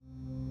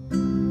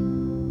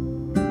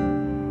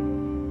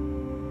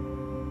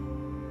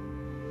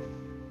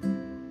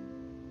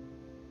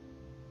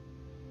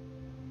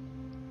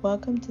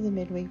Welcome to the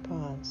Midweek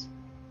Pause,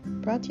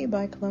 brought to you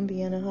by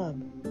Columbiana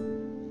Hub.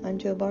 I'm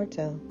Jill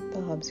Bartow,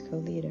 the Hub's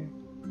co-leader.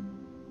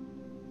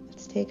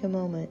 Let's take a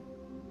moment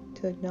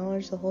to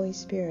acknowledge the Holy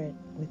Spirit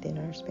within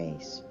our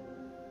space.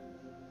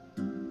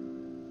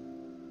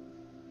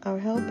 Our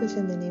help is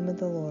in the name of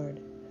the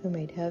Lord, who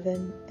made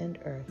heaven and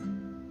earth.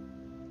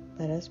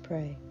 Let us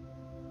pray.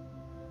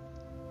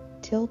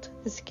 Tilt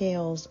the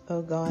scales,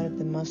 O God of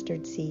the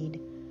mustard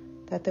seed,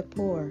 that the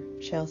poor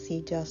shall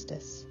see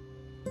justice.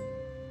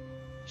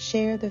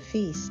 Share the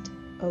feast,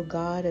 O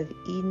God of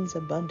Eden's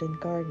abundant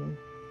garden,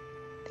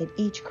 that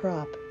each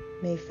crop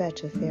may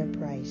fetch a fair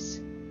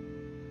price.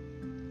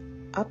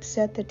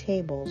 Upset the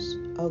tables,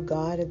 O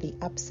God of the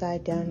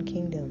upside-down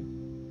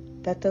kingdom,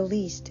 that the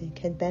least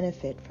can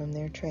benefit from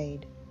their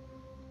trade.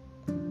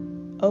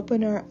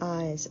 Open our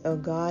eyes, O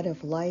God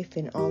of life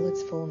in all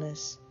its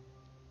fullness,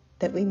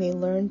 that we may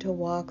learn to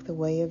walk the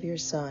way of your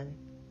Son,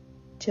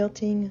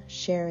 tilting,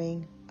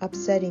 sharing,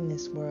 upsetting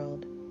this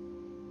world,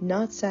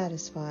 not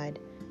satisfied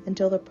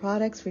until the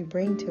products we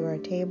bring to our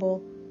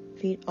table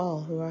feed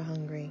all who are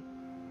hungry.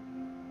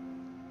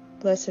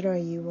 Blessed are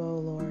you, O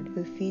Lord,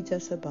 who feeds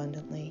us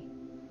abundantly.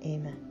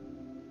 Amen.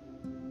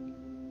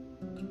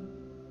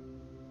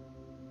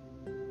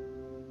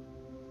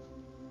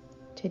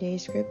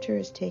 Today's scripture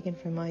is taken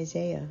from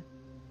Isaiah,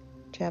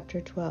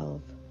 chapter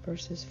 12,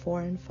 verses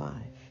 4 and 5.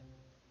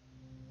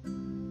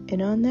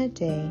 And on that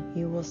day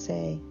you will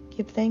say,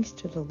 give thanks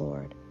to the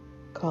Lord,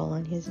 call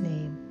on his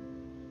name.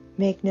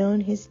 Make known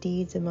his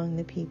deeds among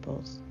the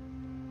peoples.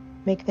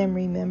 Make them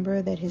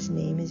remember that his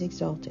name is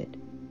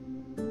exalted.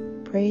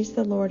 Praise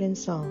the Lord in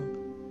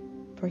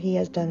song, for he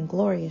has done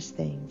glorious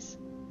things.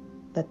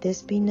 Let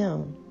this be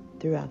known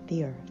throughout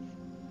the earth.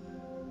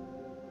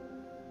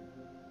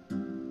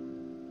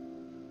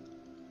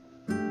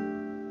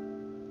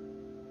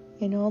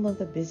 In all of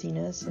the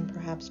busyness and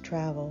perhaps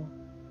travel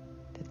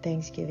that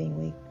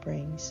Thanksgiving week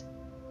brings,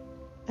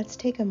 let's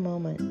take a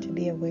moment to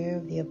be aware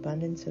of the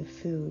abundance of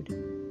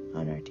food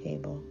on our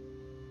table,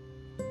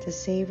 to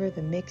savor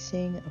the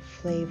mixing of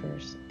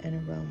flavors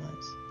and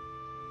aromas.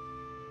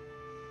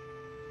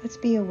 Let's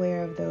be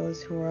aware of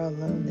those who are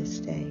alone this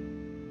day.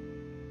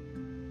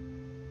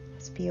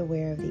 Let's be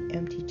aware of the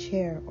empty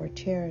chair or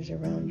chairs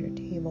around your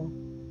table,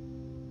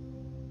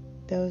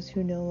 those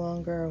who no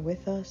longer are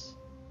with us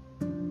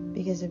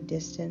because of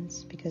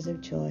distance, because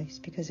of choice,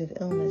 because of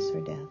illness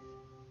or death.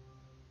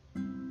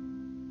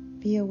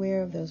 Be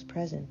aware of those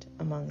present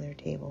among their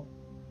table.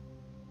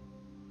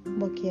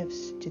 What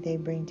gifts do they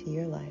bring to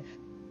your life?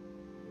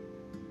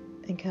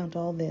 And count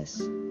all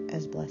this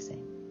as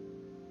blessing.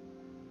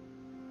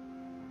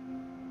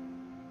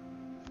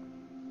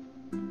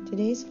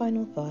 Today's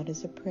final thought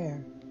is a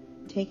prayer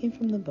taken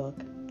from the book,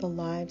 The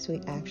Lives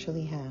We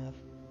Actually Have,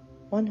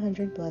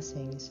 100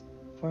 Blessings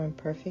for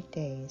Imperfect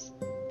Days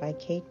by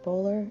Kate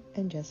Bowler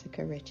and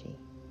Jessica Ritchie.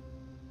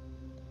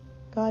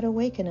 God,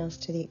 awaken us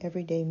to the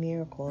everyday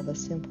miracle of a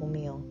simple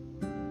meal.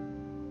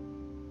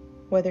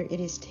 Whether it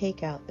is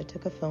takeout that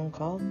took a phone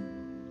call,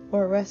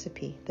 or a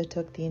recipe that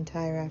took the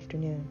entire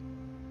afternoon,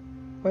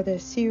 or the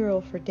cereal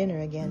for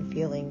dinner again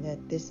feeling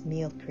that this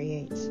meal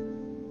creates.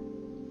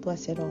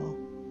 Bless it all.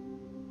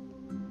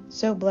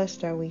 So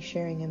blessed are we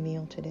sharing a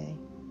meal today.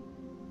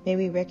 May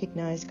we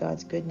recognize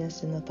God's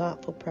goodness in the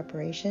thoughtful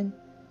preparation,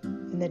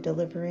 in the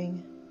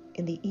delivering,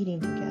 in the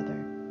eating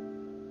together,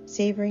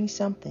 savoring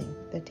something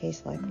that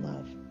tastes like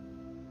love.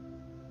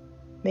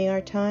 May our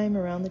time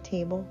around the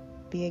table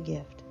be a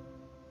gift.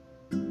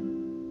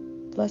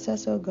 Bless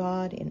us, O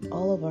God, in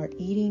all of our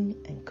eating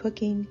and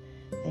cooking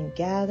and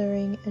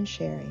gathering and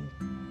sharing,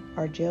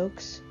 our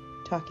jokes,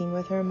 talking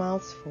with our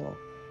mouths full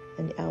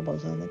and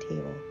elbows on the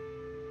table.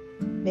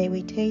 May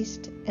we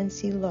taste and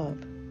see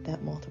love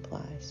that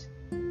multiplies.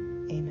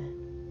 Amen.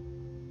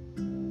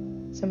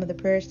 Some of the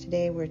prayers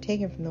today were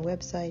taken from the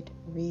website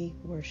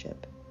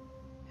Re-Worship.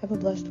 Have a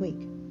blessed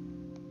week.